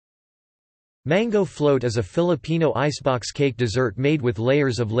Mango float is a Filipino icebox cake dessert made with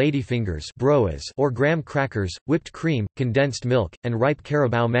layers of ladyfingers or graham crackers, whipped cream, condensed milk, and ripe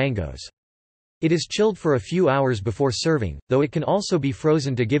Carabao mangoes. It is chilled for a few hours before serving, though it can also be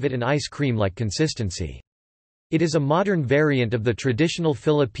frozen to give it an ice cream-like consistency. It is a modern variant of the traditional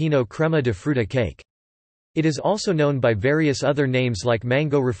Filipino crema de fruta cake. It is also known by various other names like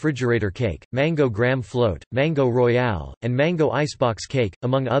mango refrigerator cake, mango graham float, mango royale, and mango icebox cake,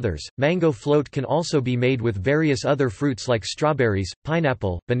 among others. Mango float can also be made with various other fruits like strawberries,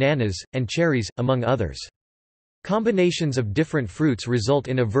 pineapple, bananas, and cherries, among others. Combinations of different fruits result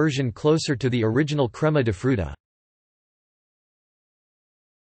in a version closer to the original crema de fruta.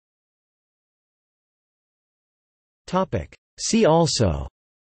 See also: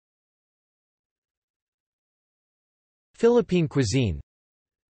 Philippine cuisine,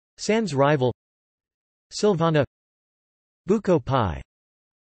 Sans rival, Silvana, Buko pie,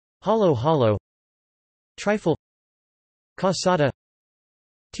 Halo halo, Trifle, Cassata,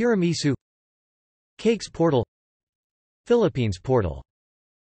 Tiramisu, Cakes portal, Philippines portal.